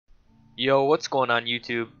Yo, what's going on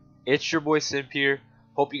YouTube? It's your boy Simp here.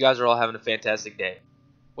 Hope you guys are all having a fantastic day.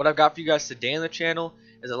 What I've got for you guys today on the channel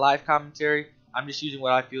is a live commentary. I'm just using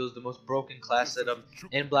what I feel is the most broken class setup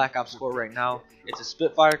in Black Ops 4 right now. It's a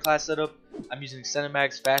Spitfire class setup. I'm using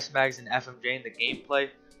Cinemags, Fast Mags, and FMJ in the gameplay.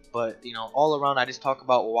 But, all around I just talk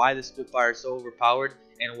about why the Spitfire is so overpowered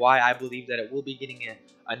and why I believe that it will be getting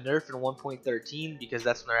a nerf in 1.13, because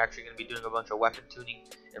that's when they're actually going to be doing a bunch of weapon tuning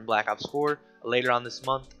in Black Ops 4 later on this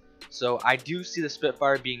month. So I do see the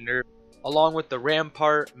Spitfire being nerfed, along with the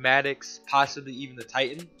Rampart, Maddox, possibly even the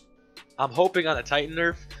Titan. I'm hoping on the Titan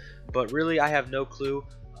nerf, but really I have no clue.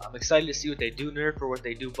 I'm excited to see what they do nerf or what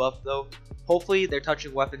they do buff though. Hopefully they're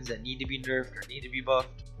touching weapons that need to be nerfed or need to be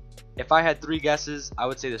buffed. If I had 3 guesses, I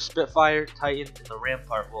would say the Spitfire, Titan, and the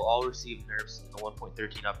Rampart will all receive nerfs in the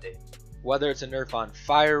 1.13 update. Whether it's a nerf on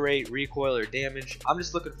fire rate, recoil, or damage, I'm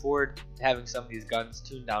just looking forward to having some of these guns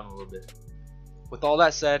tuned down a little bit. With all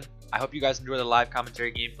that said, I hope you guys enjoy the live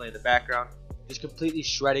commentary gameplay in the background. Just completely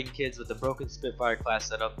shredding kids with the broken Spitfire class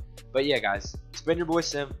setup. But yeah guys, it's been your boy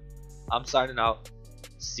Sim. I'm signing out.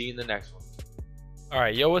 See you in the next one.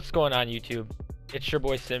 Alright, yo, what's going on YouTube? It's your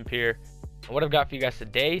boy Simp here. And what I've got for you guys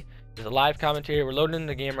today is a live commentary. We're loading in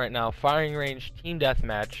the game right now, firing range team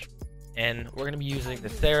deathmatch. And we're going to be using the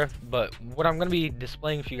NERF, but what I'm going to be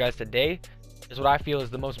displaying for you guys today is what I feel is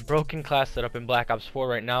the most broken class setup in Black Ops 4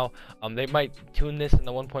 right now. They might tune this in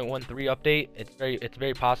the 1.13 update. It's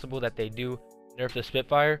very possible that they do nerf the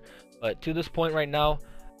Spitfire, but to this point right now,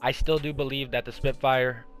 I still do believe that the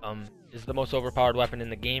Spitfire is the most overpowered weapon in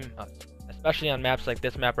the game, especially on maps like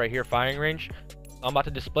this map right here, firing range. I'm about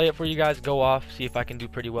to display it for you guys, go off, see if I can do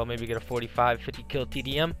pretty well, maybe get a 45-50 kill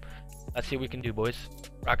TDM. Let's see what we can do, boys.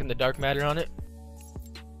 Rocking the dark matter on it.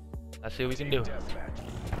 Let's see what we can do.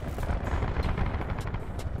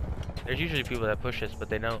 There's usually people that push this, but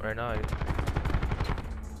they don't right now.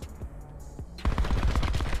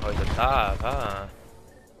 Oh, he's a top, huh?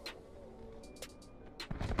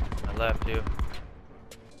 I left too.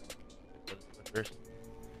 First.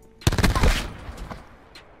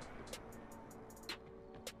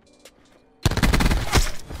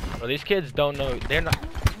 Well, these kids don't know. They're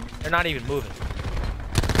not even moving.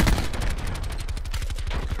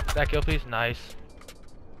 That kill, please. Nice.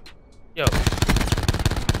 Yo.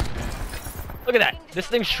 Look at that. This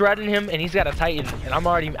thing's shredding him, and he's got a Titan, and I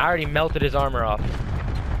already melted his armor off.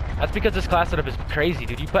 That's because this class setup is crazy,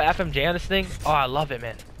 dude. You put FMJ on this thing. Oh, I love it,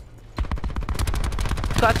 man.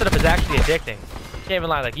 This class setup is actually addicting. Can't even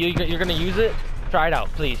lie. Like, you're gonna use it? Try it out,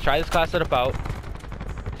 please. Try this class setup out.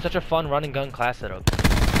 It's such a fun run and gun class setup.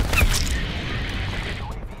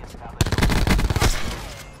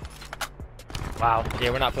 Wow. Yeah,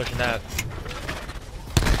 we're not pushing that.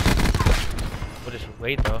 We'll just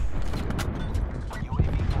wait though.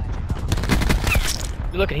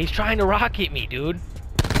 Look, he's trying to rocket me, dude.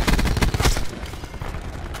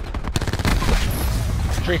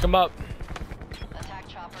 Streak him up. Attack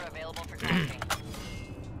chopper available for tasking.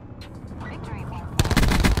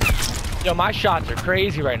 Yo, my shots are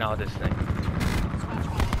crazy right now with this thing.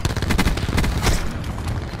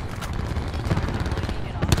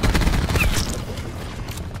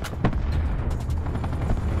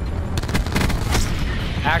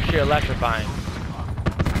 Actually electrifying.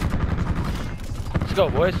 Let's go,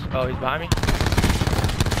 boys. Oh, he's behind me.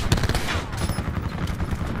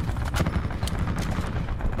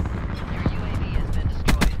 Your UAV has been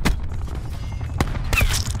destroyed.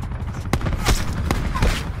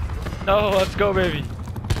 No, let's go, baby.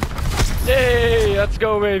 Yay, let's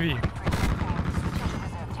go, baby.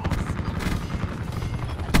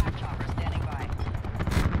 Attack chopper standing by.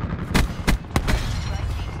 Strike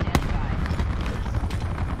team standing by.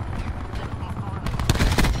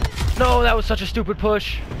 No, that was such a stupid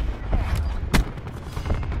push.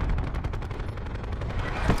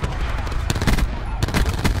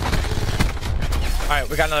 Alright,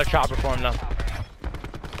 we got another chopper for him now.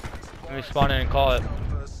 Let me spawn in and call it.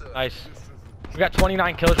 Nice. We got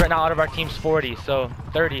 29 kills right now out of our team's 40, so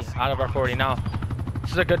 30 out of our 40 now.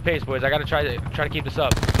 This is a good pace, boys. I gotta try to keep this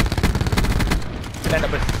up. Could end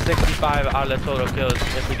up with 65 out of the total kills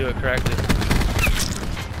if we do it correctly.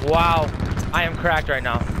 Wow, I am cracked right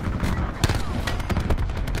now.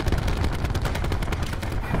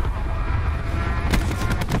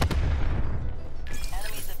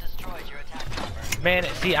 Enemies have destroyed your attack chopper. Man,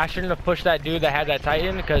 see, I shouldn't have pushed that dude that had that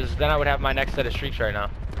Titan, because then I would have my next set of streaks right now.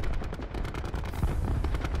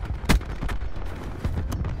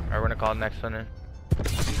 Alright, we're gonna call the next one in.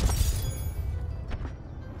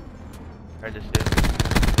 Heard this dude.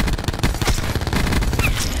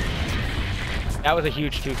 That was a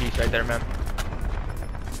huge 2-piece right there, man.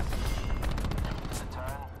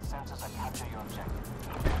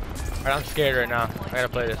 Alright, I'm scared right now. I gotta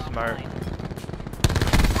play this smart.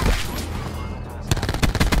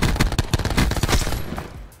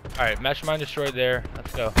 Alright, match mine destroyed there.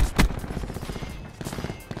 Let's go.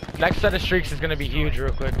 Next set of streaks is gonna be huge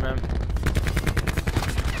real quick, man.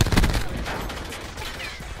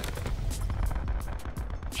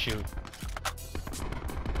 Shoot.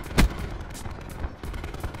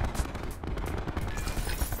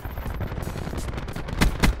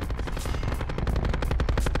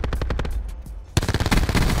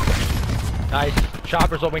 Nice.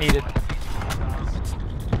 Chopper's what we needed.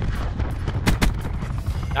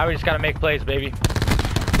 Now we just gotta make plays, baby.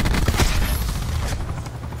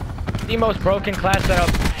 The most broken class setup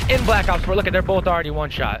in Black Ops 4. Look at, they're both already one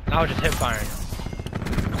shot. Now just hip firing.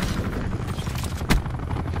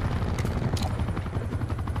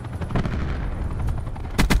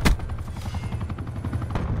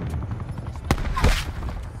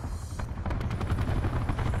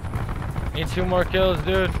 Need 2 more kills,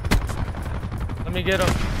 dude. Let me get him.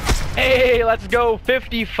 Hey, let's go.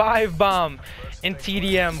 55 bomb in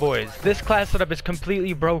TDM, boys. This class setup is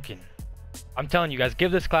completely broken. I'm telling you guys,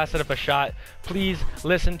 give this class setup a shot. Please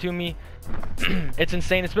listen to me. It's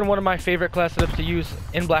insane. It's been one of my favorite class setups to use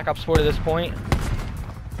in Black Ops 4 to this point.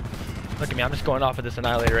 Look at me. I'm just going off of this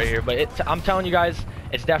Annihilator right here. But I'm telling you guys,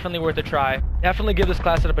 it's definitely worth a try. Definitely give this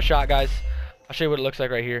class setup a shot, guys. I'll show you what it looks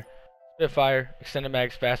like right here. Spitfire, extended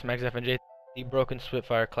mags, fast mags, FNJ. The broken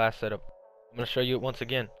Spitfire class setup. I'm going to show you it once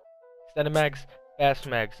again. Extended mags, fast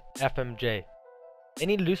mags, FMJ. They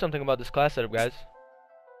need to do something about this class setup, guys.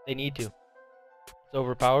 They need to. It's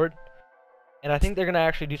overpowered. And I think they're going to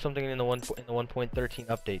actually do something in the 1.13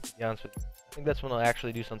 update, to be honest with you. I think that's when they'll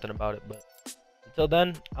actually do something about it. But until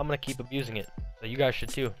then, I'm going to keep abusing it. So you guys should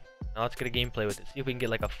too. Now let's get a gameplay with it. See if we can get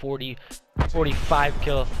like a 45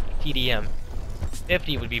 kill TDM.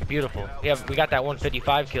 50 would be beautiful. We got that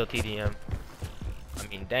 155 kill TDM. I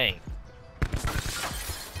mean, dang.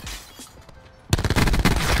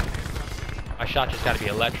 My shot just got to be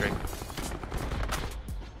electric.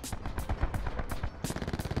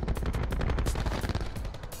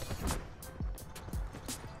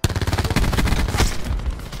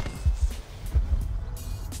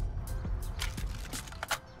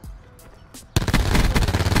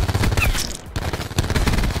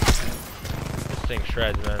 This thing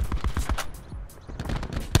shreds, man.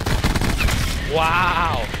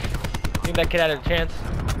 Wow! Think that kid had a chance?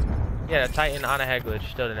 Yeah, a Titan on a head glitch.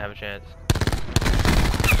 Still didn't have a chance.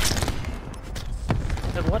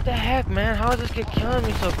 Like, what the heck, man? How does this kid killing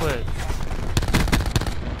me so quick?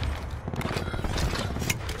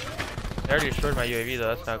 They already destroyed my UAV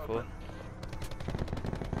though. That's not cool.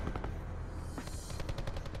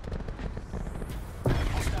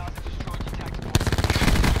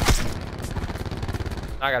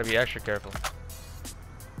 I gotta be extra careful.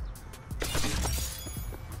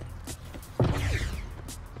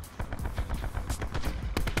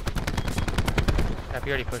 He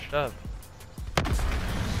already pushed up.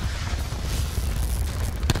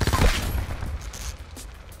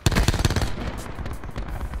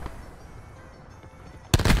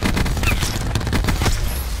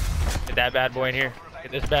 Get that bad boy in here.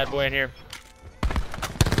 Get this bad boy in here.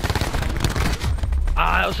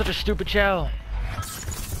 Ah, that was such a stupid shell.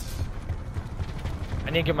 I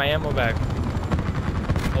need to get my ammo back.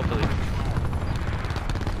 Hopefully.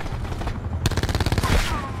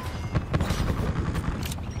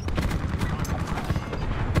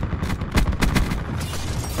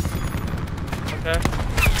 Okay.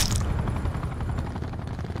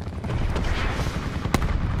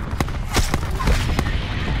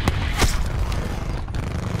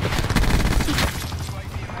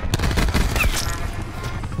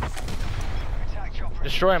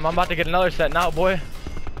 Destroy him. I'm about to get another set now, boy.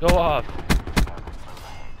 Go off.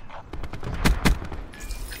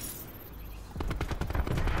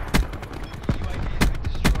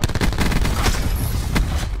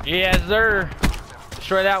 Yes, sir.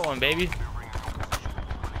 Destroy that one, baby.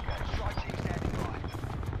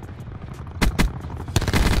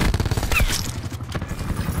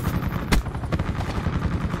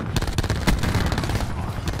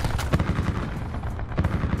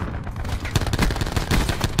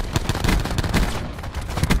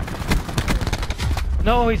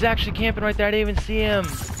 No, he's actually camping right there. I didn't even see him.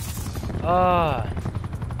 Ah.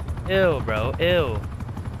 Ew, bro. Ew.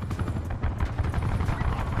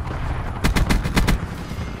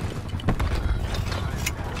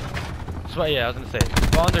 So, yeah, I was gonna say.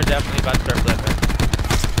 Spawns are definitely about to start flipping.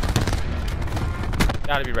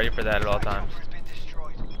 Gotta be ready for that at all times.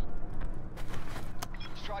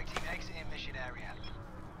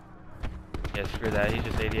 Yeah, screw that. He's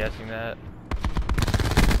just ADSing that.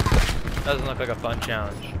 Doesn't look like a fun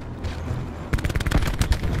challenge.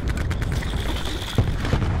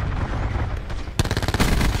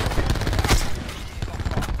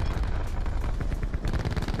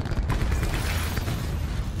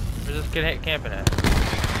 Where's this kid camping at?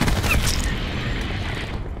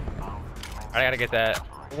 I gotta get that.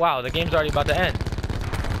 Wow, the game's already about to end.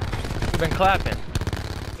 We've been clapping.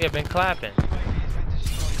 We have been clapping.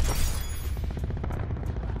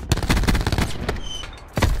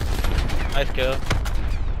 Nice kill.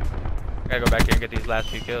 Gotta go back here and get these last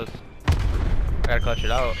few kills. I gotta clutch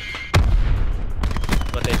it out.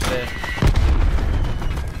 What they say.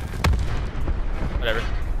 Whatever.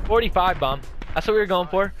 45 bomb. That's what we were going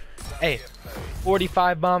for. Hey,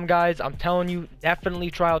 45 bomb, guys. I'm telling you, definitely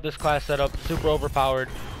try out this class setup. Super overpowered.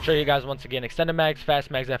 Show you guys once again extended mags, fast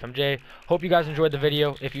mags, FMJ. Hope you guys enjoyed the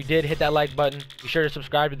video. If you did, hit that like button. Be sure to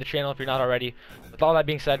subscribe to the channel if you're not already. With all that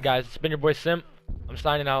being said, guys, it's been your boy Simp. I'm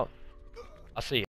signing out. I'll see you.